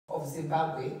of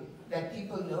Zimbabwe that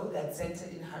people know, that's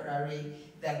centered in Harare,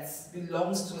 that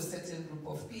belongs to a certain group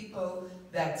of people,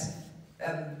 that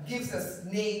gives us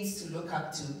names to look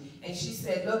up to. And she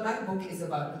said, well, my book is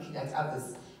about looking at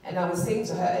others. And I was saying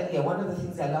to her earlier, one of the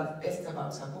things I love best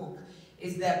about her book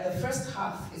is that the first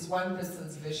half is one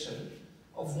person's version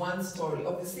of one story,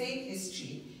 of the same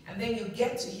history, and then you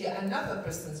get to hear another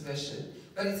person's version,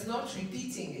 but it's not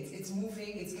repeating it, it's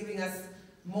moving, it's giving us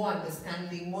more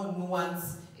understanding, more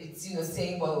nuance. It's, you know,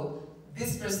 saying, well,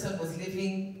 this person was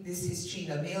living this history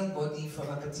in a male body from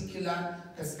a particular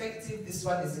perspective, this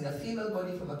one is in a female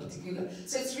body from a particular,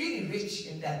 so it's really rich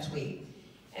in that way.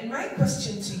 And my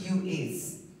question to you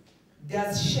is,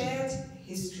 does shared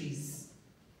histories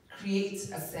create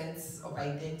a sense of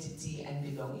identity and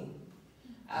belonging?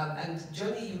 And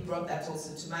Johnny, you brought that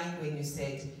also to mind when you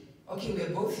said, okay, we're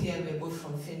both here and we're both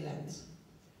from Finland.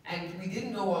 And we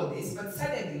didn't know all this, but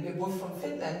suddenly we're both from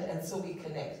Finland and so we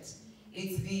connect.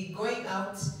 It's the going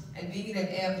out and being in an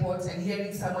airport and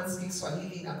hearing someone speak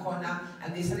Swahili in a corner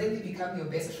and they suddenly become your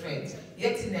best friend.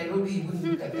 Yet in Nairobi, you wouldn't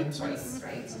look at them twice,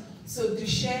 right? So do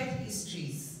shared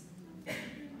histories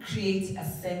create a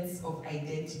sense of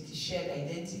identity, shared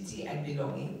identity and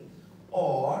belonging,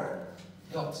 or ...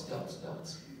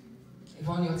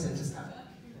 Yvonne, your turn to start.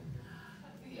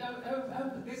 I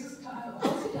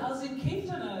was in Cape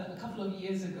Town a couple of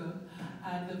years ago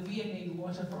at the V&A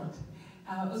waterfront.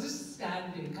 I was just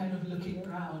standing, kind of looking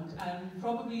around, and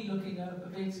probably looking a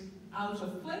bit out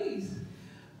of place,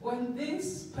 when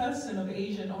this person of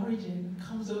Asian origin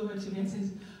comes over to me and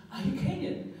says, "Are you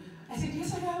Kenyan?" I said,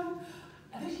 "Yes, I am."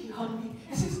 And then he hugged me.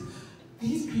 He says,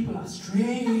 "These people are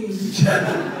strange."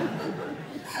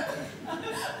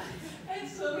 And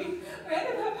so we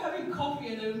ended up having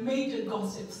coffee and a major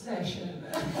gossip session.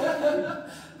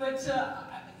 But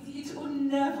it would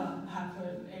never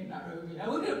happen in Nairobi. I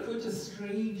wouldn't approach a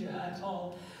stranger at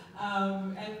all.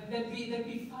 And there'd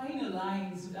be finer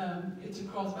lines to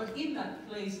cross. But in that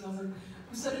place,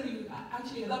 we suddenly,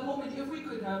 actually at that moment, if we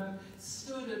could have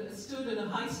stood in a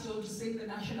high stone to sing the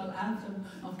national anthem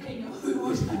of Kenya, we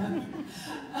would have.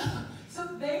 So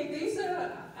these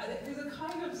are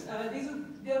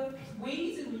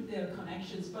ways in which there are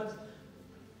connections, but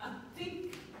I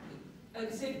think, like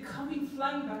I said,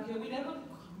 flying back here, we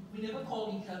never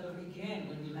called each other again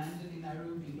when we landed in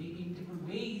Nairobi, maybe in different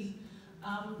ways.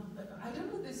 But I don't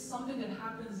know, there's something that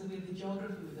happens with the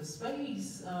geography, with the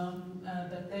space,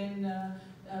 that then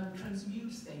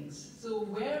transmutes things. So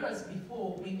whereas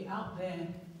before, maybe out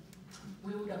there,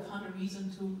 we would have found a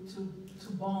reason to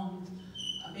bond,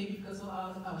 maybe because of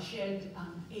our shared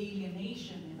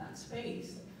alienation in that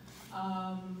space.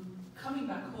 Coming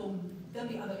back home, then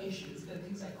the other issues, the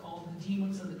things I call the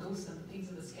demons and the ghosts and the things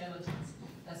and the skeletons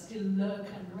that still lurk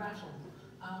and rattle,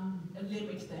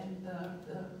 limit then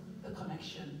the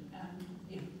connection. And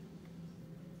yeah.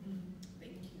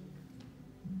 Thank you.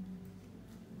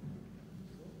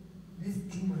 These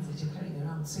demons that you're carrying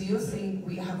around. So you're saying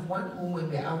we have one home when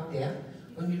we're out there.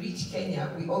 When we reach Kenya,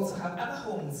 we also have other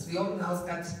homes. We all now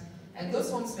start, and those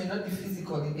homes may not be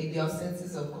physical, they may be our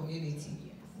senses of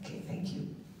community. Okay, thank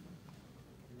you.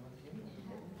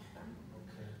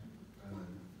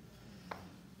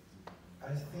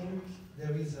 I think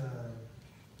there is a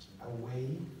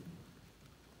way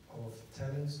of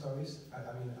telling stories.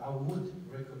 I mean, I would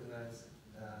recognize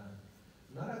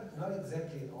not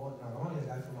exactly not only a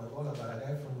guy from Mwangola, but a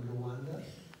guy from Rwanda,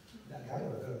 that guy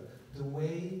or girl, the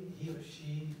way he or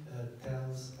she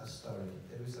tells a story.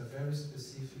 There is a very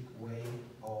specific way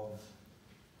of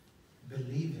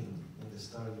believing in the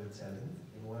story you're telling,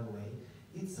 in one way.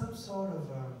 It's some sort of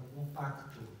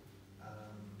pacto.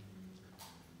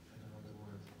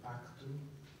 Pacto,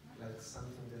 like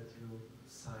something that you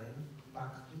sign.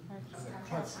 Pacto.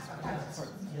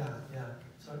 Yeah.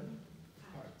 Sorry.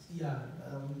 Yeah.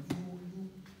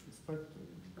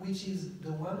 Which is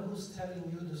the one who's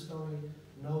telling you the story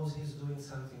knows he's doing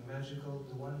something magical.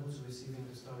 The one who's receiving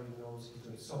the story knows he's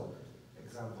doing so.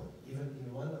 Example, even in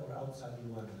Rwanda or outside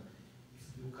Rwanda,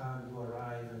 if you come, you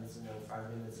arrive, and it's 5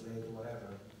 minutes late or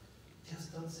whatever,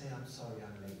 just don't say I'm sorry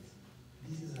I'm late.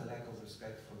 This is a lack of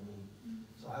respect for me.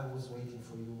 So I was waiting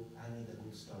for you, I need a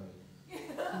good story.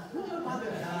 Your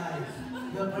mother died,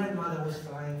 your grandmother was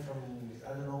flying from I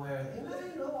don't know where, and I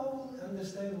will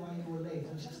understand why you were late.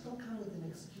 And just don't come with an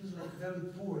excuse, like very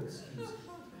poor excuse.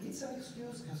 It's an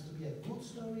excuse, it has to be a good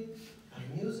story,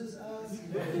 amuses us,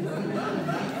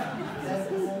 that's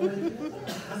the moment.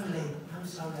 I'm late, I'm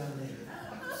sorry I'm late.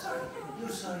 Sorry, you're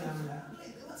sorry I'm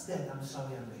late. What's that? I'm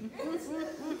sorry I'm late.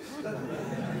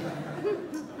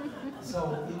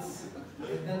 So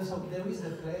there is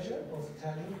the pleasure of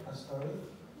telling a story,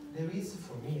 there is,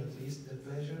 for me at least, the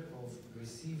pleasure of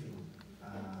receiving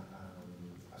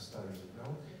a story, you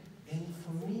know? And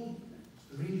for me,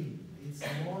 really, it's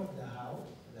more the how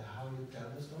you tell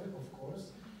the story, of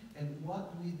course, and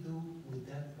what we do with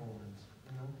that moment,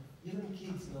 you know? Even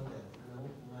kids know that, you know?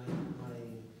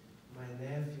 My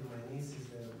nephew, my nieces,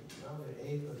 now they're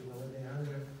 8, but you know, when they're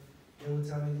younger, they would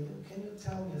tell me, can you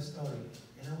tell me a story?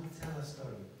 And I would tell a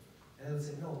story. And I would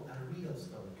say, no, a real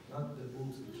story, not the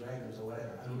books with dragons or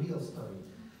whatever, a real story.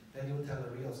 Then he would tell a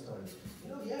real story.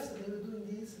 You know, yesterday we were doing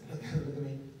this. Look at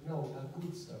me, no, a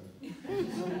good story.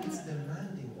 So it's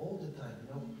demanding all the time,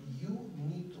 you know, you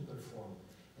need to perform.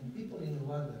 And people in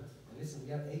Rwanda, and listen,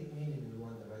 we are 8 million in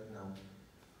Rwanda right now,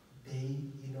 they,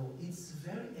 you know, it's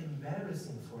very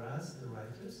embarrassing for us, the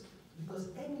writers, because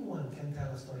anyone can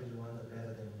tell a story in Rwanda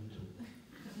better than we do.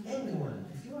 Anyone.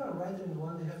 If you are a writer in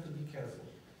Rwanda, you have to be careful.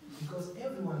 Because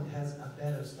everyone has a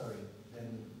better story than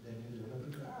you do. You know,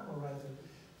 because I'm a writer.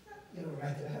 You're a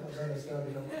writer, I have a better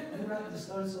story. You know, you write the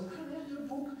story, so I read your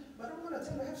book, but I'm gonna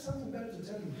tell you, I have something better to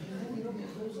tell you. And then, you know,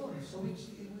 it goes on, so which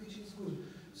is good.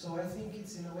 So I think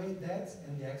it's in a way that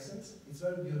and the accents, it's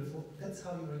very beautiful. That's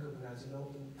how you recognize, you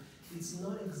know. It's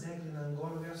not exactly in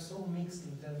Angola, we are so mixed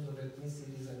in terms of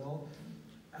ethnicities and all.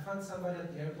 I found somebody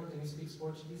at the airport and he speaks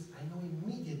Portuguese, I know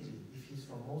immediately if he's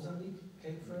from Mozambique,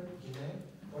 Cape Verde, Guinea,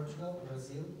 Portugal,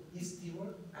 Brazil, East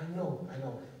Timor, I know.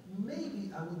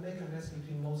 Maybe I would make a mess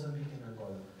between Mozambique and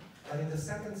Angola. But in the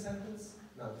second sentence,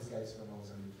 no, this guy is from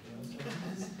Mozambique. You know? So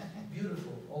it's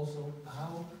beautiful also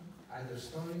how either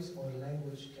stories or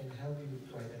language can help you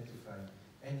to identify.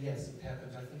 And yes, it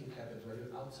happens, I think it happens when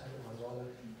you're outside of Angola,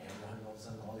 everyone knows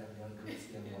Angola, everyone greets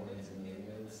the Angolans, and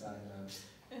you're inside.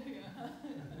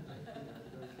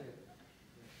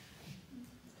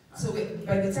 So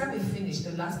by the time we finish,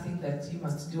 the last thing that you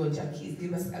must do, Jackie, is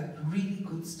give us a really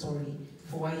good story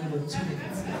for why you were 2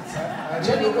 minutes late.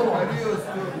 Johnny, go on.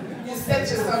 You set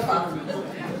yourself up.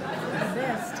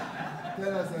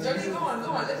 Johnny, go on,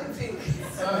 let him think.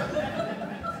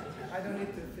 I don't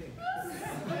need to think.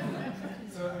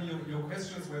 So I mean, your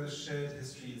question is whether shared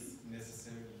histories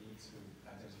necessarily lead to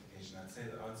identification. I'd say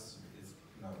the answer is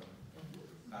no.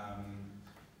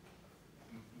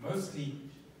 Mostly,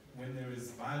 when there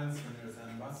is violence, when there is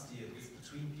animosity, it is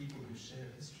between people who share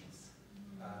histories.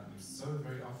 So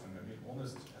very often, I mean,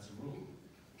 almost as a rule,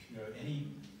 you know,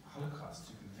 any Holocaust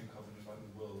you can think of in the modern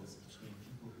world is between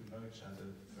people who know each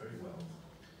other very well.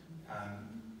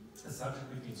 The subject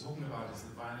we've been talking about is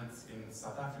the violence in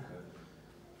South Africa.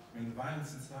 I mean, the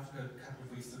violence in South Africa a couple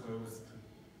of weeks ago was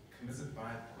committed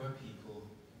by poor people,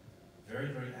 very,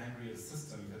 very angry at the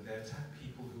system, but they attacked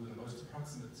people who were the most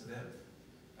approximate to them.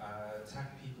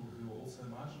 Attack people who were also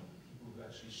marginal, people who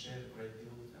actually shared a great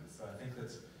deal with them. So I think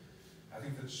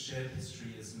that shared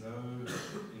history is no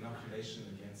inoculation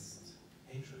against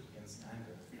hatred, against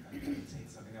anger, and take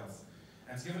something else.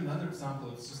 And to give another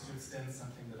example, it's just to extend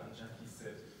something that Jackie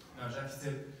said. Jackie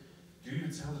said, do you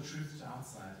tell the truth to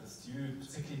outsiders? Do you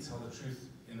particularly tell the truth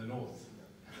in the north?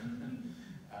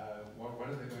 What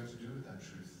are they going to do with that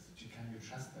truth? Can you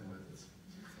trust them with it?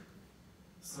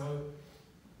 So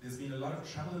there's been a lot of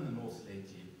trouble in the north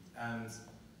lately, and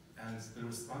the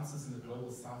responses in the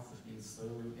global south have been so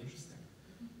interesting.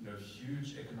 You know,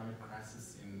 huge economic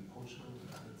crisis in Portugal and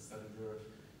other southern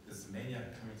Europe, this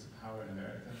maniac coming to power in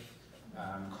America,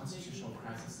 constitutional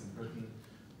crisis in Britain.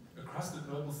 Across the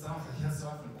global south, I hear so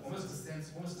often almost a sense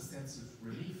of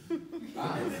relief.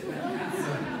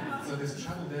 So there's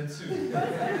trouble there too.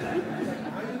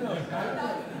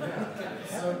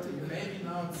 So maybe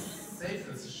now it's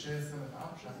safer to share some of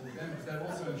our trouble with them, because they're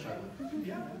also in trouble.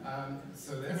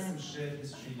 So there's some shared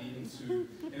history leading to,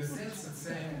 in a sense, it's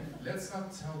saying, let's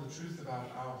not tell the truth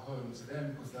about our home to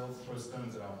them, because they'll throw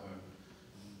stones at our home.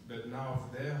 But now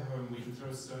for their home, we can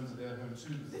throw stones at their home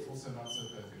too, because it's also not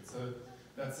so perfect. So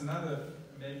that's another,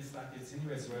 maybe slightly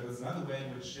attenuated way, there's another way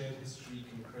in which shared history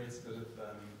can create a bit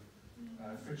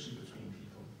of friction between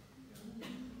people.